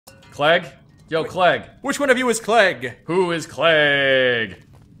Clegg? Yo, Clegg. Which one of you is Clegg? Who is Clegg?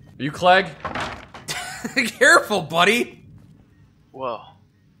 Are you Clegg? Careful, buddy. Whoa.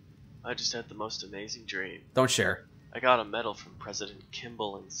 I just had the most amazing dream. Don't share. I got a medal from President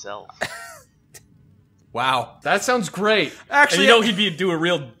Kimball himself. Wow. That sounds great. Actually, and you know he'd do a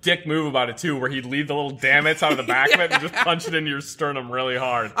real dick move about it too, where he'd leave the little dammits out of the back of it and just punch it into your sternum really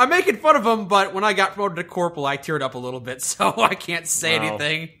hard. I'm making fun of him, but when I got promoted to corporal, I teared up a little bit, so I can't say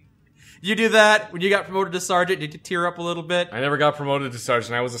anything. You do that when you got promoted to sergeant? Did you tear up a little bit? I never got promoted to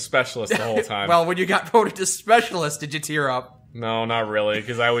sergeant. I was a specialist the whole time. Well, when you got promoted to specialist, did you tear up? No, not really,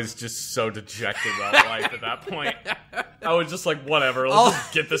 because I was just so dejected about life at that point. I was just like, whatever, let's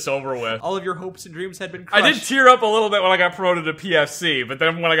just get this over with. All of your hopes and dreams had been crushed. I did tear up a little bit when I got promoted to PFC, but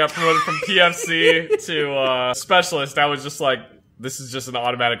then when I got promoted from PFC to specialist, I was just like, this is just an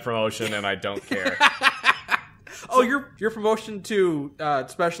automatic promotion and I don't care. Oh, your promotion to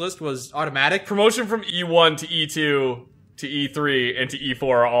specialist was automatic? Promotion from E1 to E2 to E3 and to E4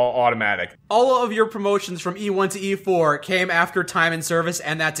 are all automatic. All of your promotions from E1 to E4 came after time in service,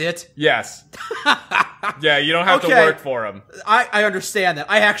 and that's it? Yes. Yeah, you don't have to work for them. I understand that.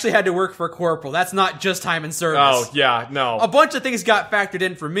 I actually had to work for a corporal. That's not just time in service. Oh, yeah, no. A bunch of things got factored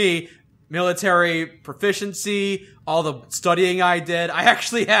in for me. Military proficiency, all the studying I did. I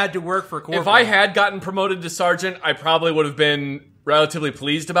actually had to work for a corporal. If I had gotten promoted to sergeant, I probably would have been relatively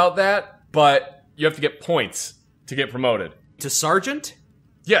pleased about that, but you have to get points to get promoted. To sergeant?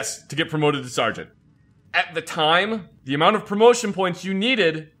 Yes, to get promoted to sergeant. At the time, the amount of promotion points you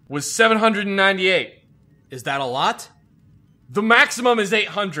needed was 798. Is that a lot? The maximum is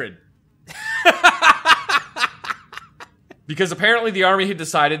 800. Because apparently the Army had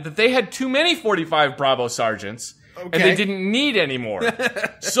decided that they had too many 45 Bravo sergeants, and they didn't need any more.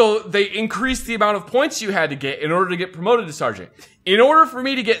 So they increased the amount of points you had to get in order to get promoted to sergeant. In order for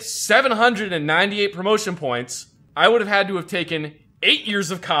me to get 798 promotion points, I would have had to have taken 8 years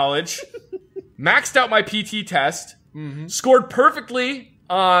of college, maxed out my PT test, scored perfectly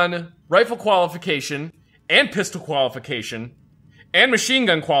on rifle qualification, and pistol qualification, and machine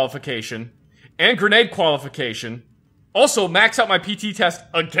gun qualification, and grenade qualification, also max out my PT test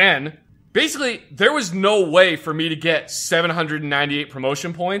again. Basically, there was no way for me to get 798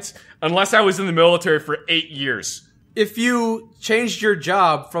 promotion points unless I was in the military for 8 years. If you changed your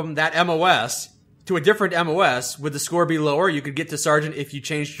job from that MOS to a different MOS, would the score be lower? You could get to sergeant if you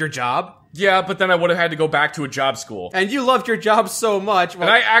changed your job? Yeah, but then I would have had to go back to a job school. And you loved your job so much. Well,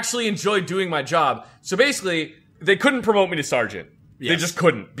 and I actually enjoyed doing my job. So basically, they couldn't promote me to sergeant. Yes. They just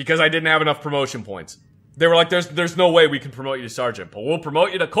couldn't, because I didn't have enough promotion points. They were like, there's no way we can promote you to sergeant, but we'll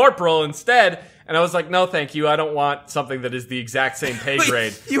promote you to corporal instead. And I was like, no, thank you. I don't want something that is the exact same pay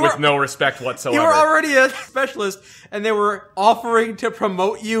grade with no respect whatsoever. You were already a specialist, and they were offering to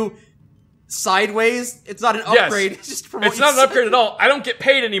promote you sideways. It's not an upgrade. It's just promote. It's not an upgrade at all. I don't get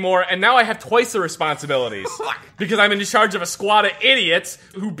paid anymore, and now I have twice the responsibilities. Because I'm in charge of a squad of idiots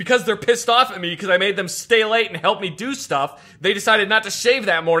who, because they're pissed off at me because I made them stay late and help me do stuff, they decided not to shave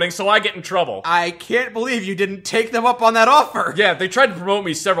that morning, so I get in trouble. I can't believe you didn't take them up on that offer. Yeah, they tried to promote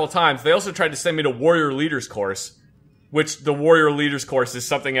me several times. They also tried to send me to Warrior Leaders course, which the Warrior Leaders course is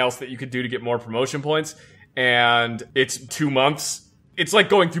something else that you could do to get more promotion points, and it's 2 months. It's like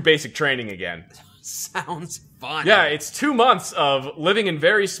going through basic training again. Sounds fun. Yeah, it's 2 months of living in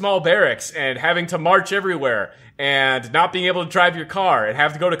very small barracks and having to march everywhere and not being able to drive your car and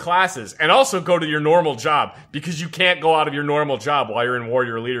have to go to classes and also go to your normal job because you can't go out of your normal job while you're in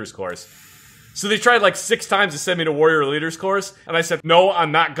Warrior Leaders course. So they tried like 6 times to send me to Warrior Leaders course, and I said, no,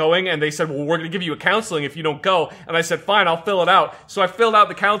 I'm not going, and they said, well, we're going to give you a counseling if you don't go, and I said, fine, I'll fill it out. So I filled out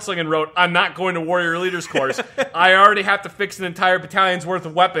the counseling and wrote, I'm not going to Warrior Leaders course. I already have to fix an entire battalion's worth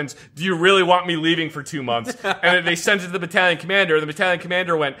of weapons. Do you really want me leaving for 2 months? And they sent it to the battalion commander, and the battalion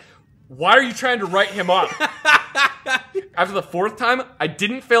commander went, why are you trying to write him up? After the 4th time, I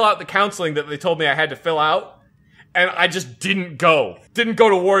didn't fill out the counseling that they told me I had to fill out, and I just didn't go. Didn't go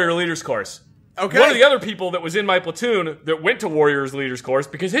to Warrior Leaders course. Okay. One of the other people that was in my platoon that went to Warriors Leaders course,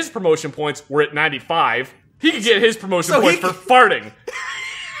 because his promotion points were at 95, he could get his promotion points for farting.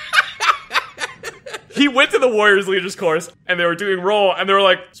 He went to the Warriors Leaders course, and they were doing roll, and they were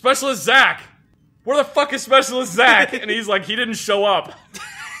like, Specialist Zach! Where the fuck is Specialist Zach? And he's like, he didn't show up.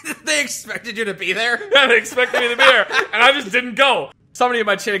 They expected you to be there? Yeah, they expected me to be there, and I just didn't go. Somebody in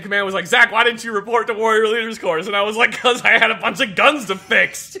my chain of command was like, Zach, why didn't you report to Warrior Leaders course? And I was like, because I had a bunch of guns to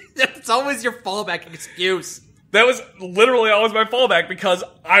fix. That's always your fallback excuse. That was literally always my fallback because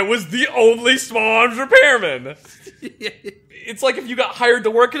I was the only small arms repairman. It's like if you got hired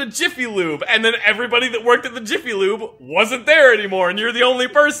to work at a Jiffy Lube, and then everybody that worked at the Jiffy Lube wasn't there anymore, and you're the only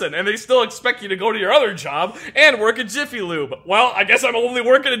person, and they still expect you to go to your other job and work at Jiffy Lube. Well, I guess I'm only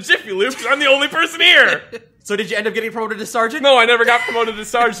working at Jiffy Lube because I'm the only person here. So did you end up getting promoted to sergeant? No, I never got promoted to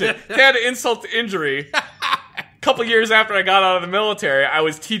sergeant. To add insult to injury, a couple years after I got out of the military, I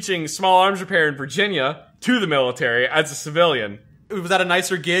was teaching small arms repair in Virginia to the military as a civilian. Was that a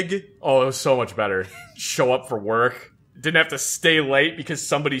nicer gig? Oh, it was so much better. Show up for work. Didn't have to stay late because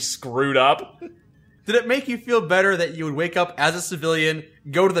somebody screwed up. Did it make you feel better that you would wake up as a civilian,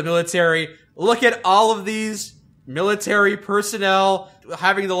 go to the military, look at all of these military personnel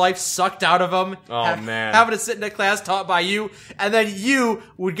having the life sucked out of them, man, having to sit in a class taught by you, and then you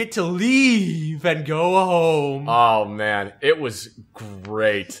would get to leave and go home? Oh man, it was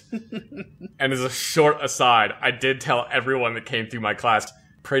great. And as a short aside, I did tell everyone that came through my class,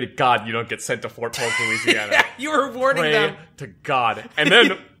 pray to God you don't get sent to Fort Polk, Louisiana. Yeah, you were warning Pray them. to God. And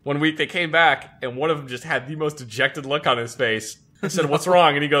then one week they came back, and one of them just had the most dejected look on his face. I said, "What's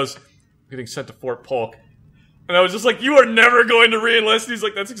wrong?" And he goes, "I'm getting sent to Fort Polk." And I was just like, "You are never going to re-enlist." And he's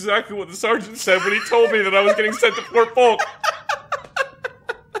like, "That's exactly what the sergeant said when he told me that I was getting sent to Fort Polk."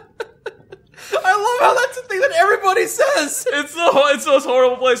 I love how that's the thing that everybody says. It's the most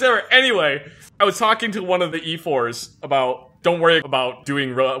horrible place ever. Anyway, I was talking to one of the E4s about, don't worry about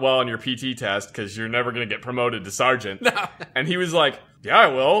doing well on your PT test because you're never going to get promoted to sergeant. No. And he was like, "Yeah, I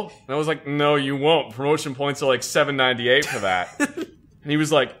will." And I was like, "No, you won't. Promotion points are like 798 for that." And he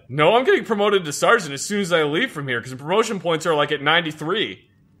was like, "No, I'm getting promoted to sergeant as soon as I leave from here because promotion points are like at 93.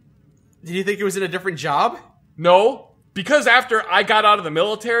 Did you think it was in a different job? No. Because after I got out of the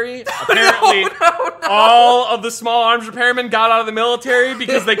military, apparently all of the small arms repairmen got out of the military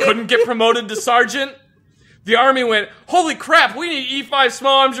because they couldn't get promoted to sergeant. The Army went, "Holy crap, we need E5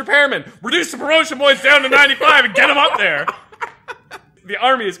 small arms repairmen. Reduce the promotion points down to 95 and get them up there." The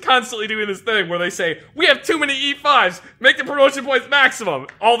Army is constantly doing this thing where they say, "We have too many E5s. Make the promotion points maximum."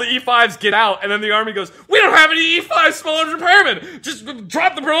 All the E5s get out, and then the Army goes, "We don't have any E5 small arms repairmen. Just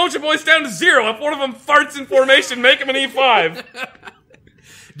drop the promotion points down to 0. If one of them farts in formation, make him an E5.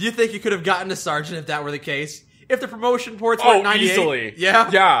 Do you think you could have gotten a sergeant if that were the case? If the promotion points were at 98? Easily. Yeah?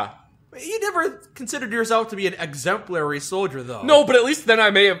 Yeah. You never considered yourself to be an exemplary soldier, though. No, but at least then I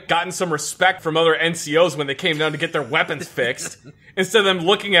may have gotten some respect from other NCOs when they came down to get their weapons fixed. Instead of them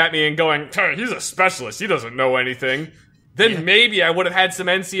looking at me and going, "He's a specialist, he doesn't know anything." Then maybe I would have had some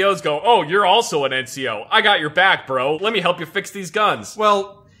NCOs go, "Oh, you're also an NCO. I got your back, bro. Let me help you fix these guns."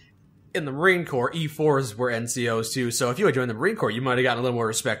 Well, in the Marine Corps, E4s were NCOs too, so if you had joined the Marine Corps, you might have gotten a little more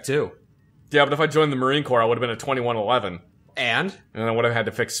respect too. Yeah, but if I joined the Marine Corps, I would have been a 2111. And I would have had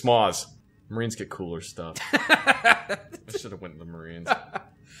to fix SMAWs. Marines get cooler stuff. I should have went to the Marines.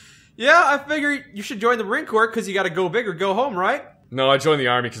 yeah, I figure you should join the Marine Corps because you got to go big or go home, right? No, I joined the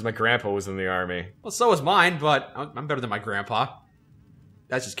Army because my grandpa was in the Army. Well, so was mine, but I'm better than my grandpa.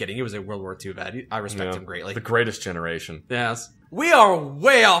 That's just kidding. He was a World War II vet. I respect him greatly. The greatest generation. Yes. We are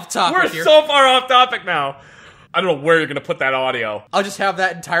way off topic We're here. so far off topic now. I don't know where you're going to put that audio. I'll just have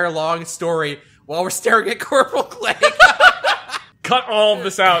that entire long story while we're staring at Corporal Clegg. Cut all of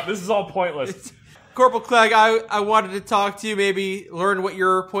this out. This is all pointless. Corporal Clegg, I wanted to talk to you, maybe learn what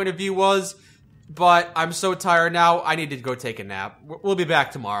your point of view was, but I'm so tired now, I need to go take a nap. We'll be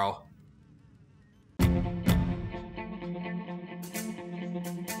back tomorrow.